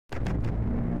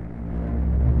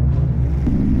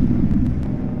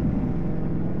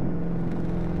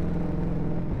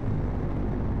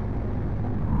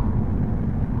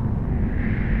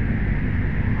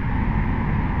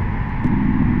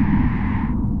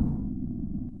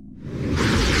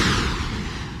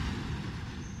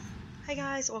Hi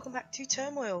guys, welcome back to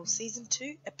Turmoil, Season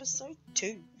 2, Episode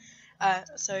 2.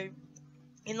 So,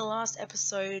 in the last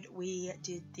episode, we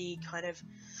did the kind of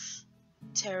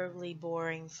terribly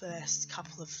boring first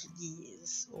couple of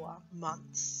years, or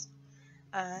months.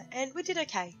 And we did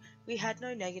okay. We had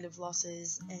no negative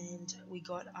losses, and we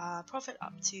got our profit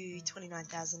up to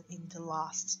 29,000 in the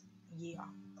last year,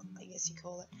 I guess you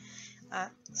call it.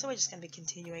 So we're just going to be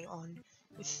continuing on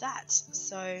with that.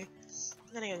 So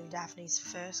I'm going to go to Daphne's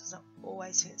first because I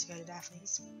always forget to go to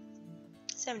Daphne's.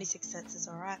 76 cents is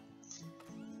alright.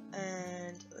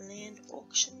 And land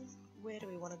auction, where do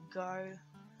we want to go?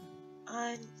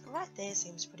 Right there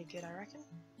seems pretty good, I reckon.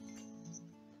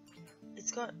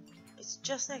 It's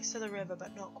just next to the river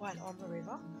but not quite on the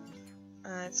river.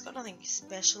 It's got nothing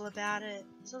special about it.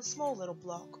 It's a small little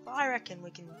block, but I reckon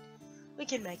we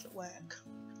can make it work.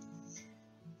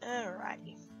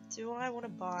 Alrighty. Do I want to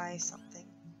buy something?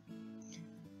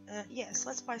 Yes,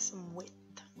 let's buy some width.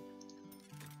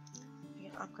 We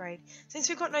can upgrade. Since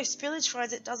we've got no spillage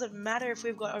fines, it doesn't matter if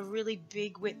we've got a really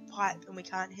big width pipe and we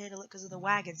can't handle it because of the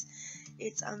wagons.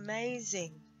 It's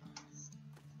amazing.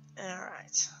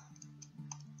 Alright.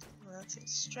 Well, let's get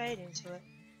straight into it.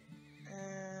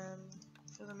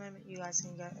 For the moment, you guys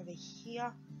can go over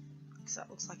here because that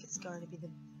looks like it's going to be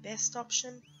the best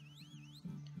option.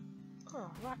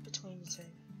 Oh, right between you two.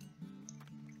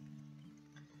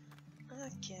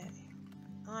 Okay,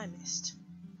 I missed.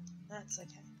 That's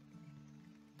okay.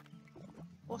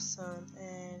 Awesome,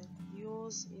 and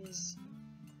yours is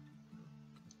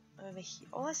over here.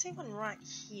 Oh, I see one right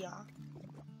here.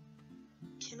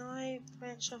 Can I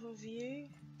branch off of you?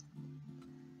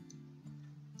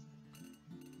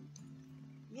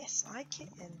 Yes, I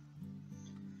can.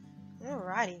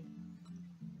 Alrighty.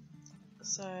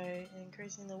 So,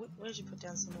 increasing the width. Where did you put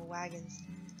down some more wagons?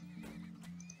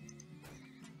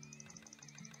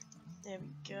 There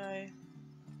we go.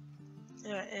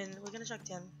 Alright, and we're going to chuck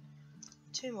down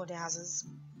 2 more dowsers.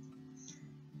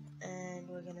 And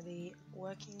we're going to be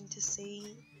working to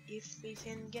see if we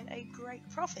can get a great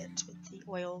profit with the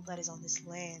oil that is on this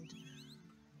land.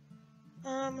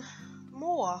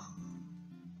 More.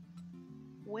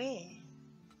 Where?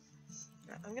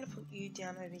 Right, I'm going to put you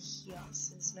down over here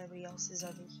since nobody else is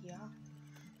over here.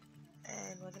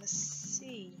 And we're going to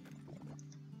see.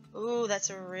 Ooh,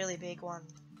 that's a really big one.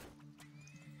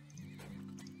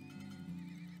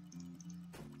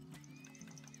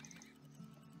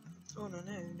 Oh no,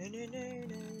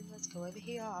 let's go over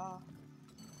here.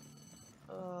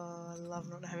 Oh, I love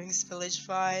not having spillage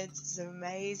fights, it's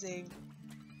amazing.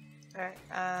 Alright,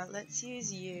 let's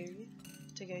use you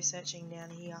to go searching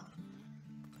down here.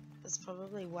 It's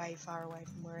probably way far away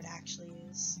from where it actually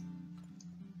is.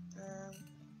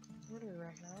 What do we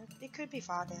reckon? It could be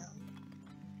far down.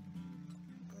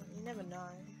 You never know.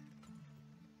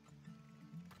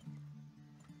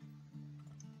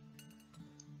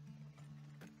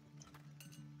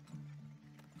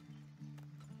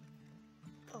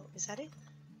 Oh, is that it?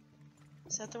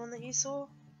 Is that the one that you saw?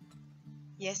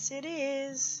 Yes, it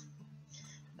is.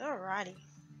 Alrighty.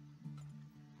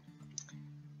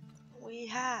 We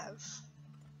have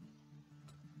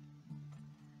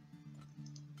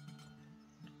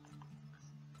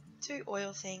two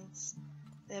oil things.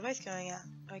 They're both going out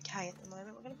okay at the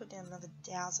moment. We're going to put down another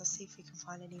dowser, see if we can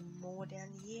find any more down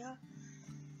here.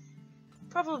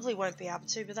 Probably won't be able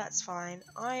to, but that's fine.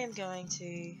 I am going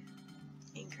to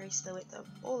increase the width of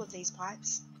all of these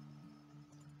pipes.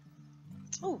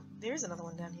 Oh, there is another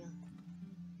one down here.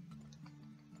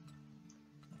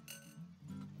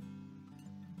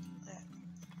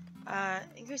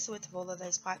 Increase the width of all of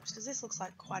those pipes because this looks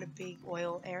like quite a big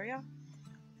oil area.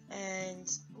 And,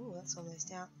 ooh, that's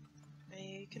almost out.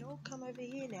 You can all come over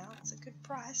here now. It's a good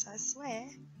price, I swear.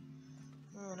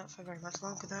 Oh, not for very much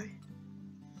longer though.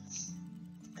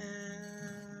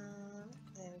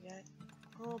 There we go.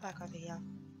 All back over here.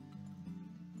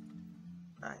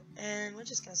 Alright, and we're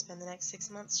just going to spend the next 6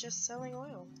 months just selling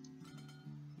oil.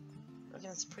 I reckon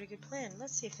that's a pretty good plan.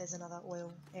 Let's see if there's another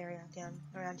oil area down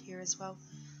around here as well.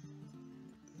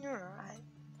 Alright.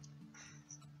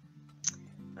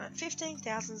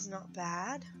 15,000 is not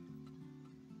bad.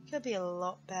 Could be a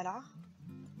lot better.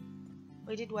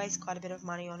 We did waste quite a bit of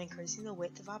money on increasing the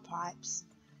width of our pipes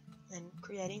and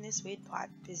creating this weird pipe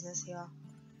business here.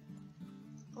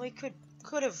 We could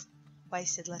have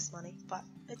wasted less money, but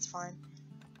it's fine.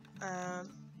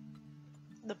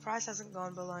 The price hasn't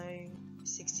gone below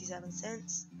 67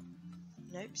 cents.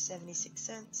 Nope, 76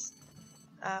 cents.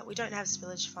 We don't have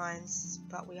spillage fines,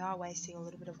 but we are wasting a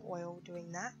little bit of oil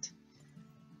doing that.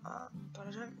 But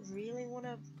I don't really want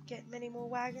to get many more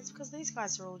wagons because these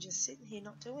guys are all just sitting here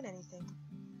not doing anything.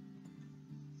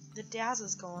 the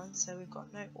dowser's gone, so we've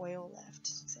got no oil left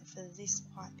except for this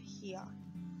pipe here,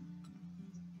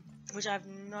 which I have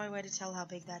no way to tell how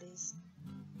big that is,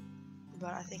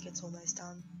 but I think it's almost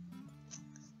done.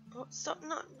 Oh,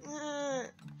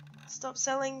 stop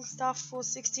selling stuff for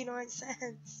 69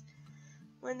 cents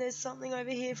when there's something over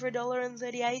here for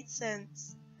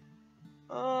 $1.38.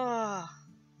 Oh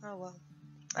well,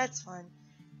 that's fine.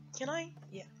 Can I?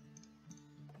 Yeah.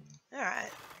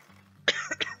 Alright.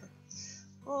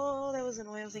 Oh, there was an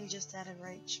oil thing just out of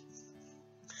reach.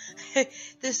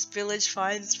 The spillage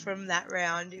fines from that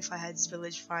round, if I had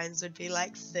spillage fines, would be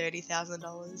like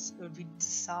 $30,000. It would be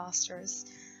disastrous.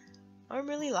 I'm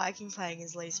really liking playing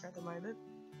as Lisa at the moment.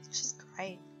 She's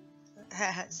great.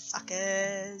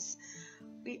 Suckers.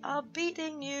 We are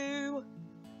beating you.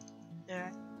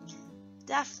 Alright.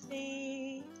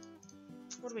 Daphne.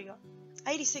 What do we got?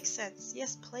 86 cents.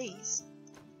 Yes, please.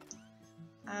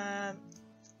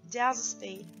 Dowser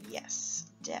speed. Yes.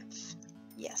 Depth.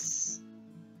 Yes.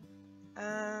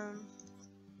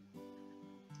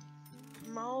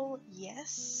 Mole.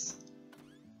 Yes.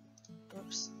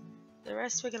 Oops. The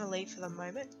rest we're going to leave for the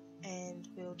moment, and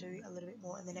we'll do a little bit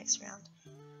more in the next round.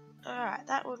 Alright,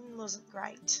 that one wasn't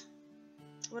great.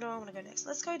 Where do I want to go next?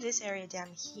 Let's go to this area down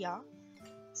here.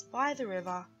 It's by the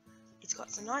river. It's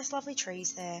got some nice lovely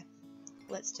trees there.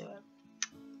 Let's do it.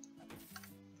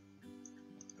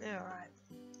 Alright,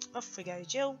 off we go,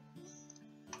 Jill.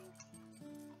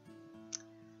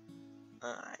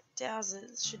 Alright,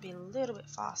 dowsers should be a little bit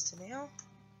faster now.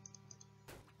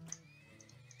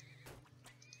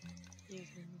 You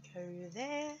can go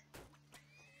there.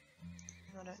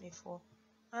 I don't need 4.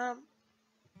 I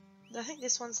think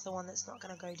this one's the one that's not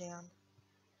going to go down.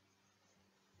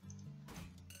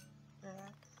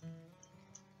 Alright.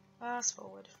 Fast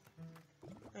forward.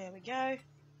 There we go.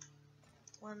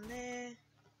 One there.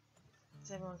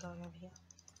 Is everyone going over here?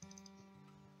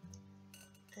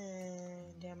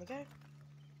 And down we go.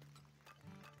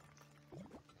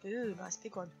 Ooh, nice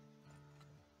big one.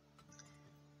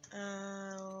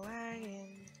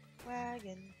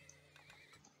 Wagon.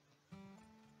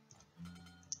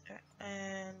 Alright,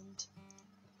 and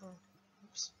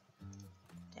oops.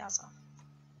 Dowser.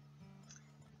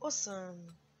 Awesome.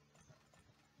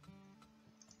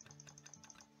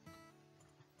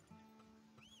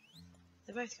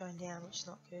 They're both going down, which is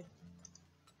not good.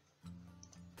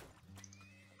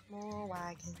 More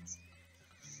wagons.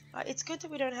 It's good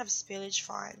that we don't have spillage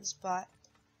fines, but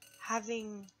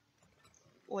having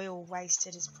oil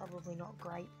wasted is probably not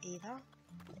great either.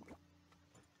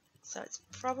 So it's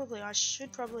probably, I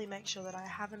should probably make sure that I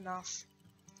have enough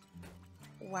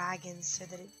wagons so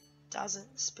that it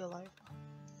doesn't spill over.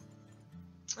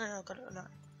 I've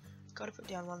got to put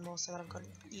down one more so that I've got an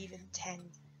even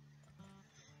 10.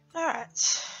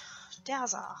 Alright,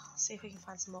 dowser. See if we can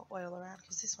find some more oil around,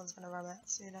 because this one's going to run out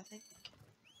soon, I think.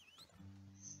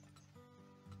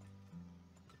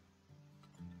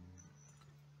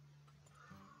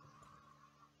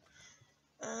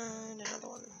 And another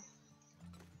one.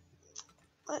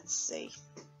 Let's see.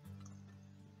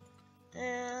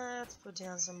 Let's put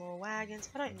down some more wagons.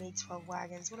 I don't need 12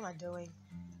 wagons. What am I doing?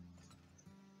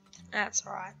 That's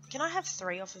alright. Can I have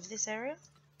 3 off of this area?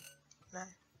 No.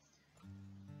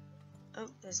 Oh,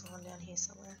 there's one down here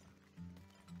somewhere.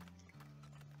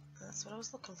 That's what I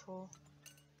was looking for.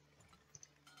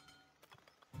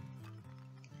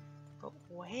 But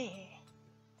where?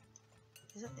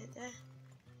 Is it there?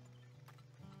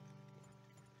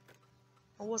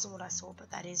 It wasn't what I saw, but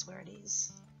that is where it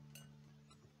is.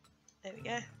 There we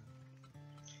go.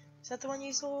 Is that the one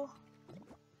you saw?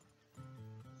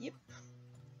 Yep.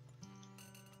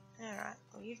 Alright,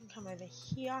 well you can come over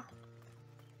here.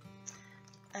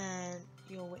 And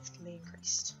your width can be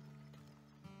increased.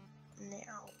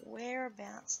 Now,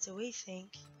 whereabouts do we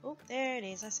think... Oh, there it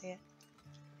is, I see it.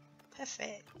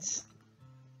 Perfect.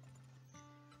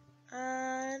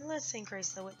 And let's increase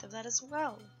the width of that as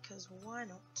well, because why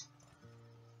not?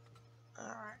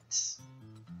 Alright.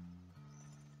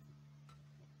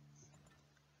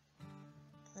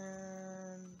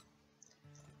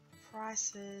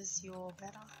 Prices, you're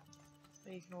better.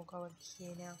 So you can all go over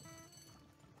here now.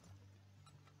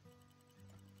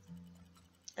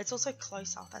 It's also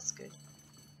closer, that's good.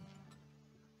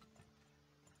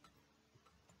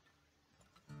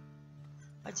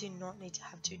 I do not need to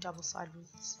have 2 double-sided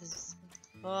scissors.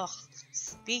 Ugh,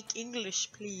 speak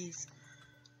English, please.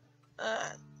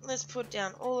 Let's put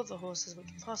down all of the horses we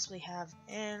can possibly have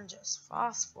and just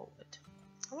fast forward.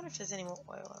 I wonder if there's any more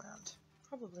oil around.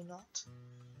 Probably not.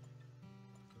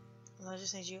 Well, I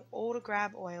just need you all to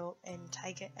grab oil and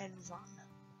take it and run.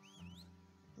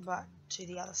 But to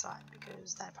the other side,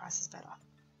 because that price is better.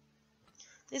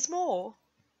 There's more.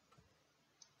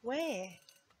 Where?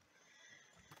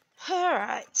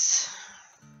 Alright.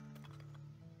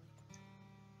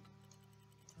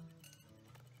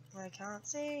 I can't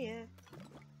see it.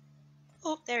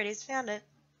 Oh, there it is. Found it.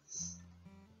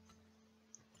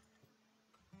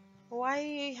 Why are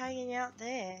you hanging out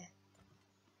there?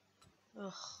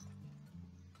 Ugh.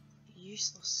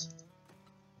 Useless.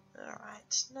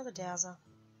 Alright, another dowser.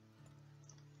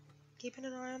 Keeping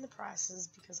an eye on the prices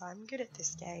because I'm good at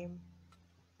this game.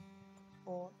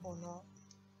 Or not.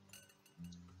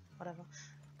 Whatever.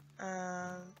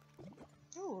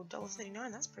 Ooh,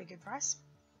 $1.39, that's a pretty good price.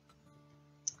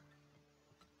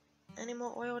 Any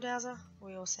more oil, dowser?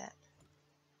 We all set.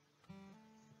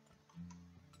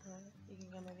 You can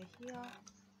come over here.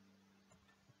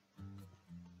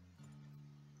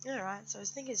 Alright, so I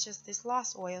think it's just this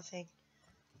last oil thing.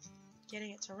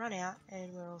 Getting it to run out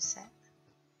and we're all set.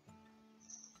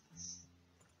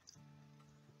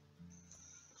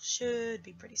 Should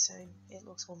be pretty soon. It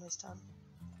looks almost done.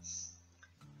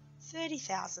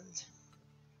 30,000.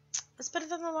 That's better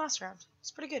than the last round.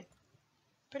 It's pretty good.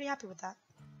 Pretty happy with that.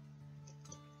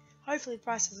 Hopefully the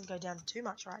price doesn't go down too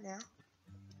much right now.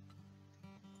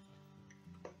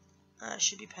 I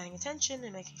should be paying attention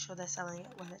and making sure they're selling it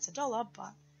when it's $1,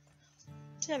 but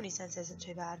 70 cents isn't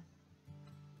too bad.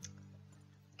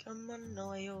 Come on,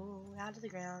 oil, out of the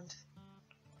ground.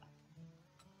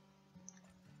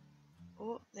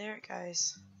 Oh, there it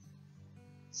goes.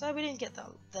 So we didn't get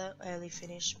the early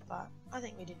finish, but I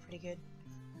think we did pretty good.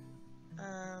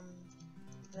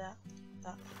 That.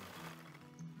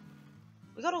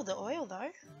 We got all the oil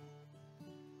though.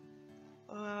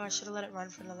 Oh, I should have let it run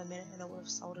for another minute and I would have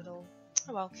sold it all.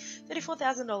 Oh well,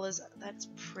 $34,000, that's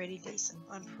pretty decent.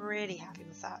 I'm pretty happy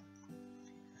with that.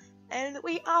 And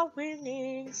we are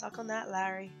winning! Suck on that,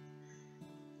 Larry.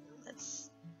 That's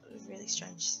really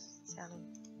strange sounding.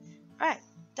 Alright,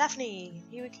 Daphne,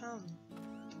 here we come.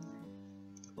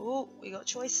 Oh, we got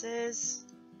choices.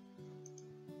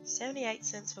 78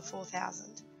 cents for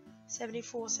 4,000.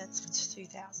 74 cents for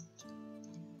 2,000.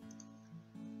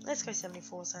 Let's go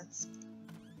 74 cents.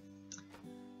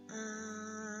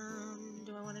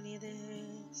 Do I want any of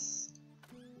this?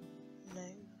 No.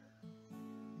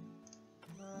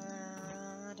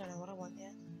 I don't know what I want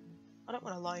yet. I don't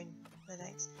want a loan. No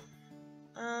thanks.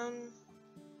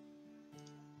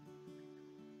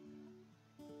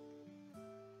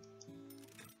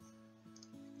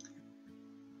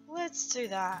 Let's do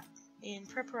that in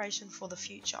preparation for the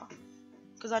future.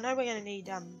 Because I know we're going to need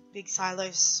big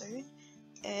silos soon.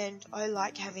 And I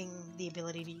like having the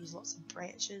ability to use lots of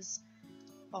branches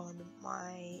on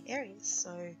my areas.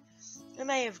 So I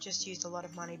may have just used a lot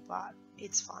of money, but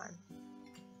it's fine.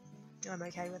 I'm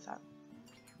okay with that.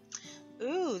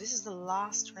 Ooh, this is the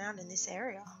last round in this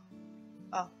area.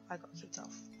 Oh, I got kicked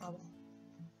off. Oh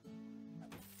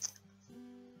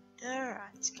well.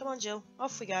 Alright, come on Jill,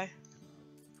 off we go.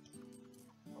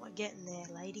 We're getting there,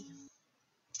 lady.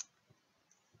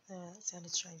 That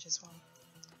sounded strange as well.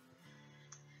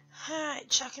 Alright,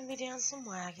 chucking me down some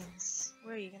wagons.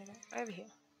 Where are you going to go? Over here.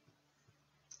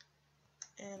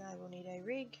 And I will need a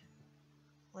rig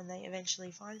when they eventually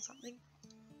find something.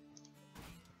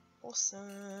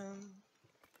 Awesome.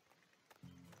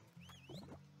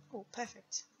 Oh,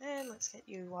 perfect. And let's get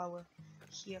you while we're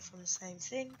here from the same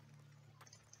thing.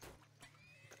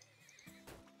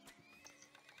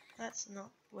 That's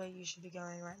not where you should be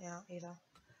going right now either.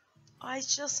 I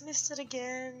just missed it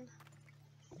again.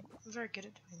 I'm very good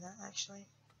at doing that actually.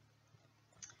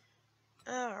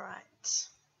 Alright.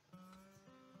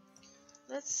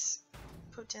 Let's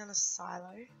put down a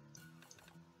silo.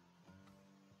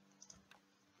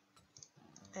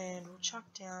 And we'll chuck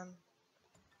down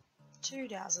 2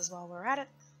 dowsers while we're at it.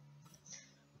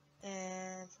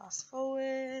 And fast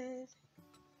forward.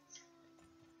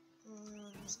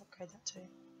 Let's upgrade that too.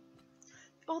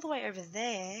 All the way over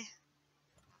there.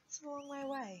 It's a long way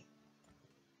away.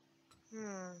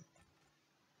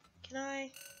 Can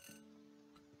I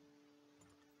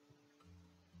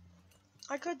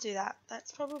could do that.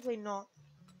 That's probably not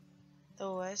the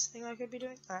worst thing I could be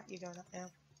doing. Alright, you're going up now.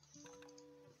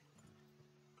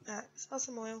 Alright, sell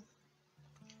some oil.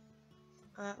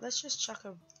 Let's just chuck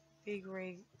a big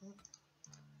rig.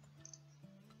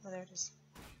 Oh, there it is.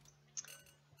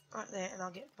 Right there, and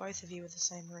I'll get both of you with the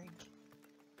same rig.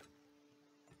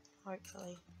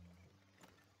 Hopefully.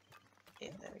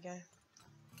 Yeah, there we go.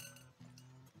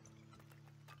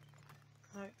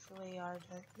 Hopefully I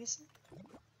don't miss it.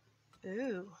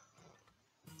 Ooh.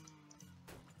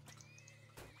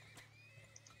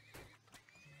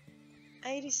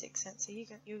 $0.86, so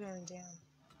you're going down.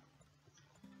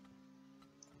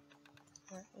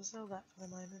 Right, we'll sell that for the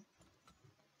moment.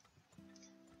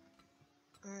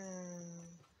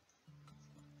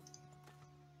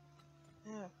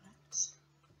 Alright.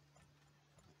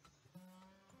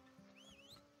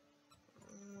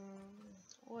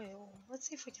 Oil. Let's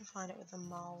see if we can find it with a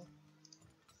mole.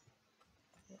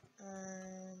 Yeah,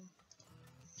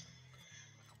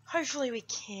 hopefully we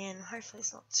can. Hopefully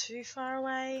it's not too far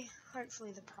away.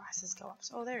 Hopefully the prices go up.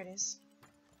 Oh, there it is.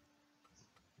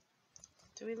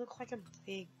 Do we look like a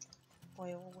big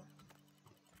oil?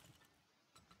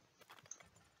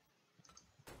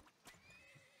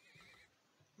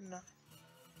 No.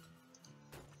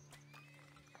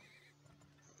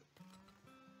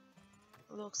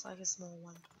 Looks like a small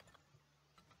one.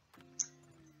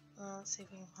 Let's see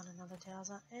if we can find another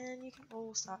dowser. And you can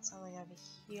all start selling over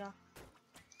here.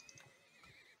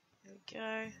 There we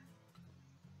go.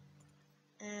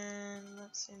 And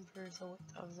let's improve the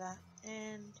width of that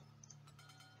and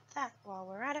that while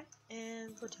we're at it.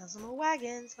 And put down some more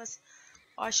wagons.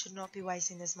 I should not be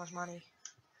wasting this much money.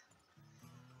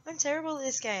 I'm terrible at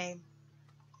this game.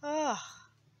 Ugh.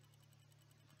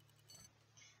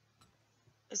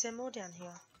 Is there more down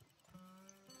here?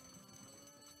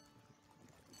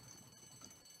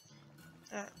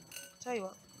 Alright, tell you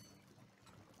what.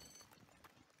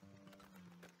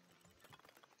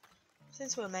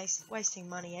 Since we're wasting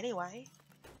money anyway,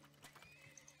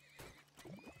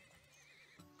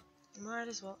 might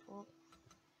as well.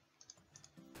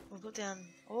 We'll put down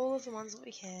all of the ones that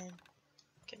we can.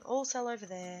 We can all sell over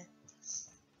there.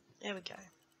 There we go.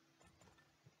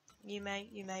 You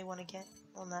may want to get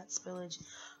on that spillage.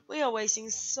 We are wasting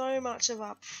so much of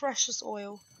our precious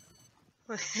oil.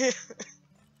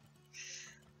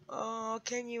 Oh,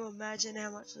 can you imagine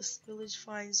how much the spillage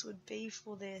fines would be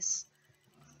for this?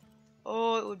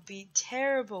 Oh, it would be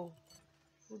terrible.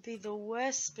 It would be the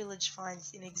worst spillage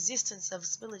fines in existence of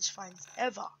spillage fines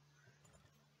ever.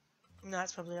 No,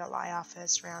 that's probably not lie. Our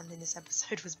first round in this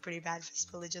episode was pretty bad for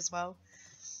spillage as well.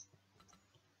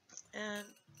 And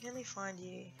can we find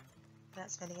you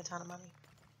without spending a ton of money?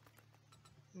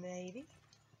 Maybe.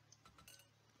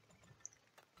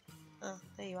 Oh,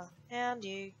 there you are. Found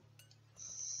you.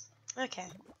 Okay.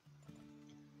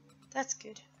 That's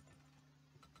good.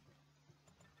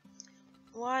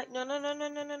 Why? No.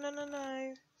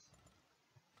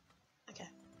 Okay.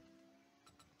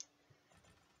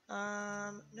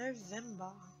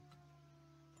 November.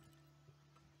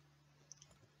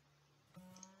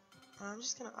 I'm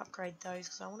just gonna upgrade those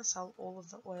because I want to sell all of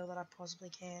the oil that I possibly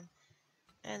can.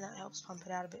 And that helps pump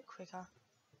it out a bit quicker.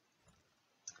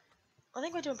 I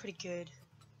think we're doing pretty good.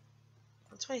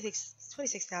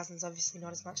 26,000 is obviously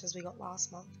not as much as we got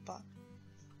last month, but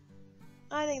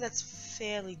I think that's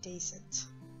fairly decent.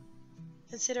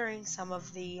 Considering some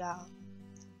of the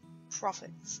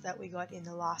profits that we got in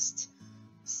the last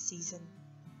season.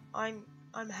 I'm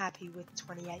happy with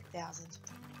 28,000.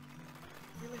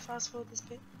 Let me fast forward this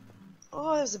bit.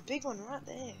 Oh, there's a big one right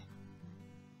there.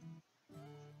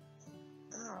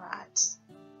 Alright.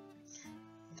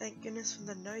 Thank goodness for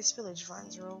the no spillage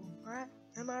fines rule, right?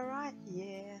 Am I right?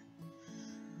 Yeah.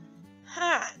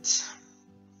 Alright.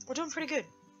 We're doing pretty good.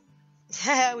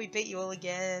 We beat you all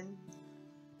again.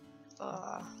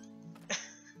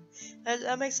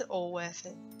 That makes it all worth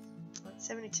it. Like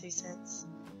 72 cents.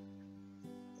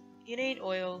 You need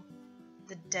oil.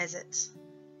 The desert.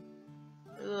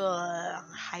 Ugh, I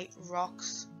hate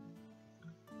rocks.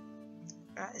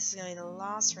 Alright, this is going to be the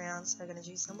last round, so we're going to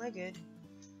choose somewhere good.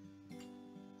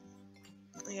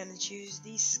 We're going to choose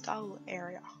the skull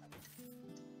area.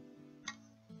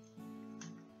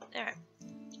 Alright.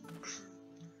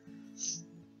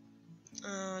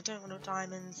 Don't want no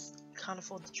diamonds. Can't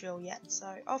afford the drill yet,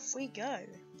 so off we go.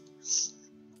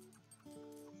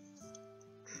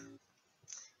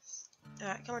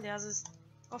 Alright, come on, Dowsers.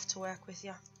 Off to work with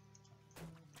you.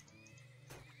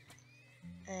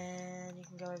 And you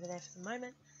can go over there for the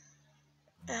moment.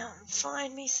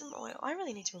 Find me some oil. I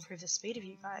really need to improve the speed of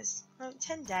you guys.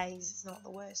 10 days is not the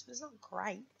worst, but it's not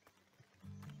great.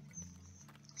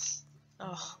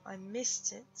 Oh, I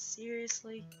missed it.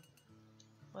 Seriously?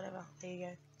 Whatever. There you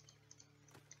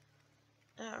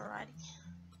go. Alrighty.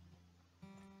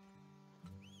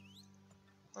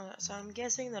 So I'm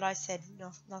guessing that I said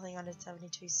nothing under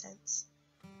 72 cents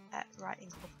at Right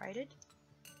Incorporated.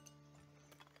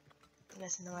 I'm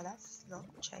guessing why that's not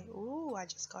changed. Ooh, I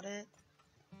just got it.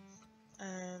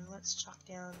 And let's chuck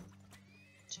down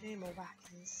 2 more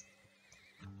wagons.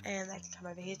 And they can come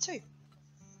over here too.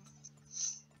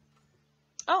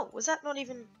 Oh, was that not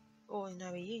even... Oh,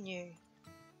 no, you knew.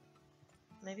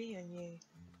 Maybe you knew.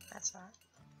 That's right.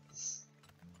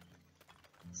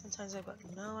 Sometimes I've got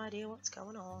no idea what's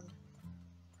going on.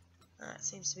 It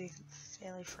seems to be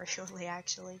fairly frequently,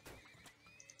 actually.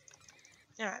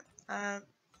 Alright,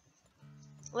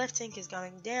 left ink is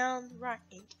going down, right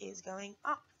ink is going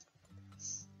up.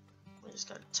 We just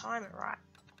got to time it right.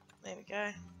 There we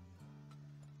go.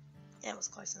 Yeah, it was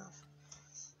close enough.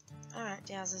 Alright,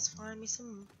 Dowsers, find me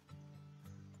some...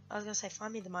 I was gonna say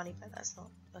find me the money, but that's not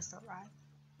right.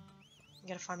 I'm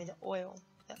gonna find me the oil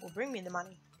that will bring me the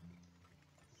money.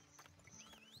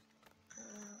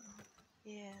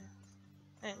 Yeah.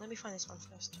 Hey, let me find this one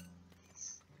first.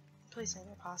 Please don't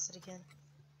go past it again.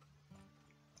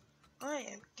 I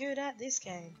am good at this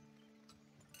game.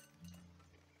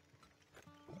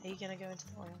 Are you gonna go into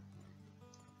the oil?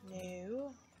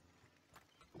 No.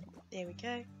 There we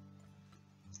go.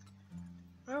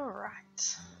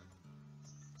 Alright.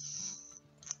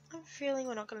 I'm feeling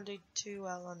we're not gonna do too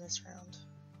well on this round.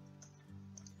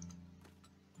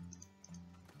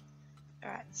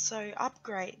 Alright, so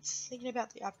upgrades. Thinking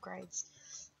about the upgrades.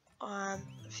 A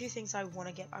few things I want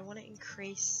to get. I want to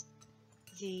increase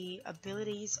the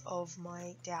abilities of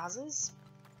my dowsers.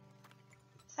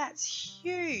 That's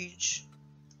huge.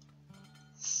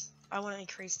 I want to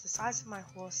increase the size of my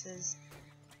horses,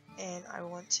 and I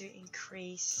want to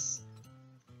increase...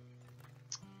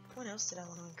 What else did I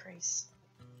want to increase?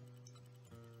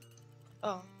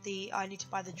 Oh, I need to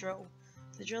buy the drill.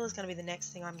 The drill is going to be the next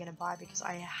thing I'm going to buy because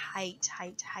I hate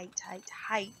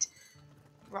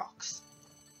rocks.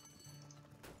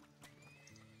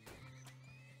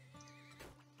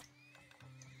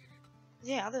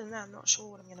 Yeah, other than that, I'm not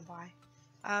sure what I'm going to buy.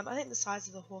 I think the size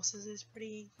of the horses is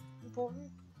pretty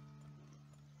important.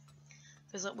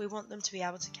 Because we want them to be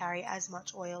able to carry as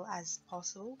much oil as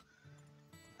possible.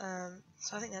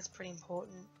 So I think that's pretty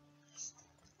important.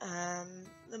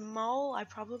 The mole, I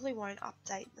probably won't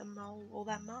update the mole all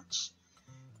that much.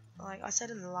 Like I said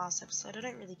in the last episode, I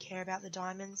don't really care about the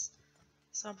diamonds.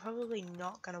 So I'm probably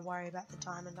not going to worry about the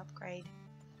diamond upgrade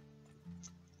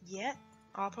yet.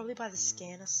 I'll probably buy the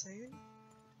scanner soon.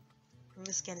 And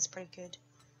the scanner's pretty good.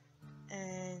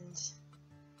 And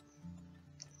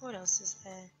what else is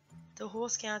there? The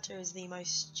horse counter is the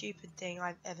most stupid thing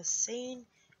I've ever seen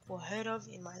or heard of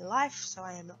in my life, so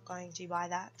I am not going to buy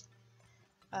that.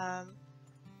 I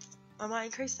might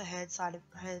increase the herd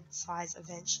size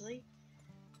eventually.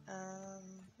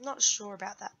 Not sure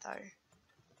about that though.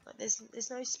 Like, there's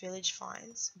no spillage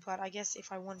fines, but I guess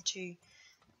if I want to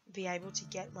be able to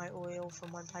get my oil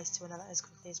from one place to another as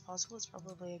quickly as possible, it's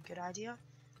probably a good idea.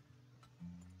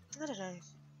 I don't know.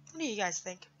 What do you guys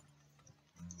think?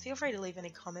 Feel free to leave any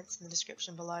comments in the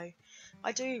description below.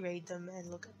 I do read them and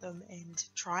look at them and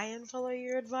try and follow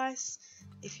your advice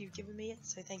if you've given me it,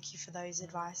 so thank you for those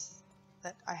advice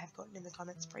that I have gotten in the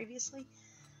comments previously.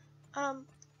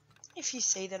 If you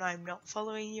see that I'm not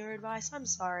following your advice, I'm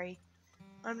sorry.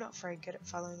 I'm not very good at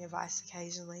following advice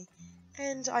occasionally,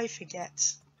 and I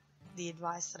forget the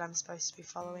advice that I'm supposed to be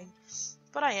following,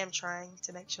 but I am trying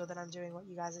to make sure that I'm doing what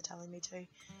you guys are telling me to.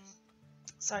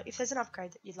 So if there's an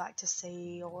upgrade that you'd like to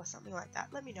see or something like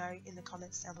that, let me know in the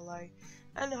comments down below,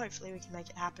 and hopefully we can make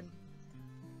it happen.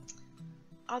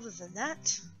 Other than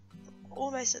that,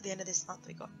 almost at the end of this month.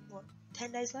 We got, what,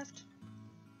 10 days left?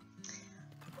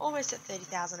 Almost at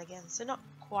 30,000 again, so not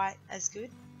quite as good,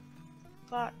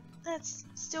 but that's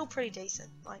still pretty decent.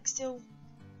 Like, still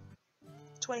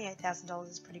 $28,000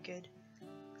 is pretty good.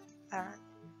 Alright.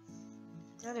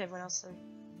 How did everyone else do?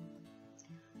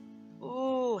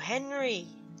 Ooh, Henry!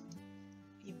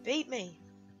 You beat me!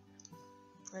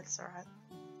 That's alright.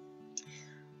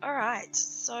 Alright,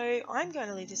 so I'm going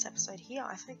to leave this episode here.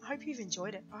 I hope you've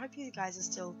enjoyed it. I hope you guys are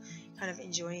still kind of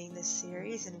enjoying this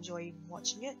series and enjoy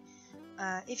watching it.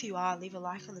 If you are, leave a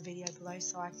like on the video below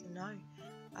so I can know.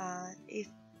 If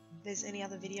there's any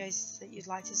other videos that you'd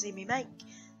like to see me make,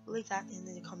 leave that in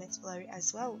the comments below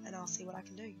as well, and I'll see what I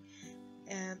can do.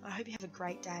 I hope you have a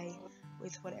great day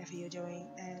with whatever you're doing,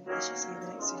 and I shall see you in the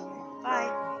next video.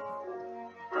 Bye!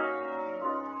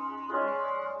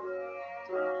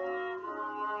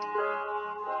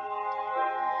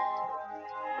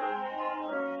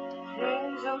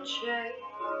 Things don't change,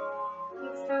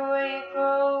 it's the way it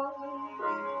goes.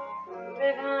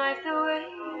 Living life the way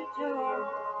you do,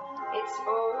 it's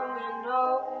all you know.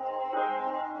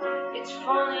 It's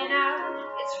falling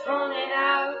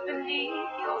out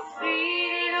beneath your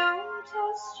feet. It don't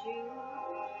test you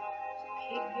to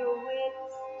keep your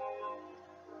wits.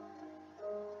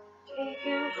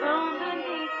 Taken from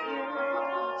beneath you,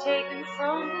 taken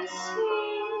from the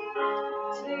sea,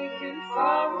 taken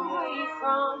from